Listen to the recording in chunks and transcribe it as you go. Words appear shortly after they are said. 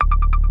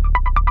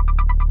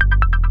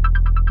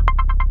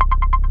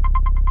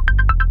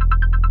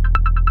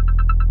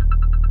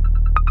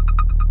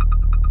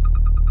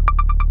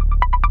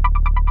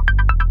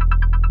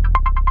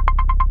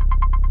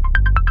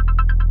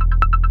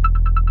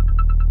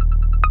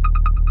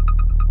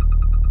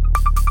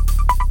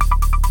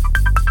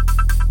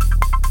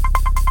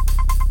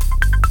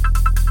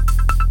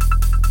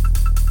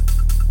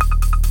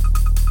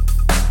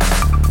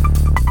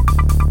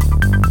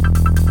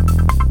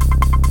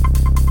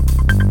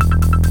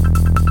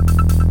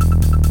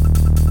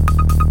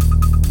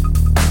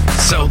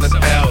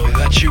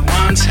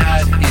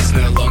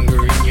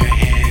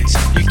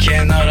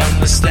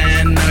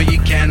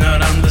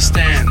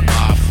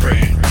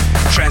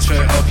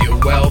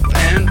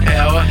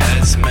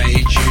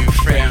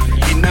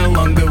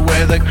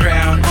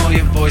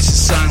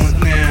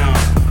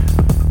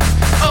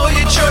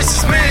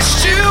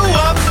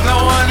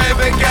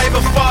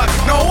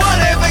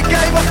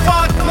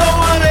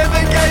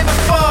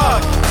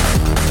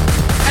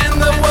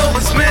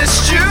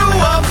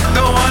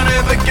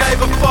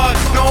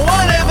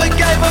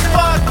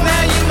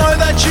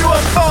that you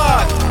are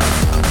fucked.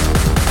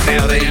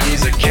 Now the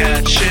years are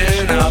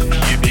catching up.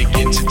 You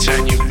begin to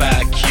turn your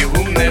back. You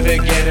will never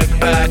get it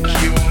back.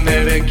 You will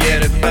never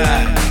get it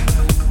back.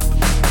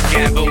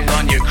 Gamble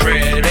on your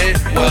credit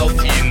wealth.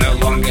 You no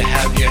longer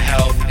have your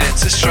health.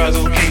 It's a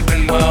struggle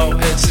keeping well.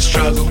 It's a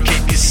struggle,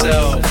 keep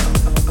yourself.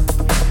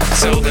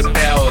 So the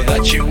power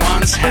that you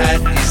once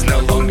had is no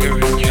longer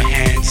in your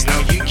hands. No,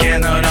 you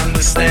cannot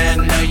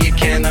understand. No, you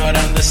cannot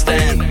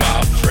understand,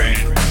 my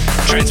friend.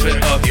 Transfer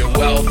of your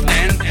wealth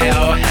and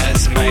power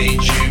has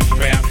made you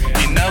frown.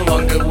 You no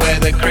longer wear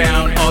the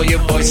crown. All your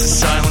voices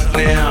silent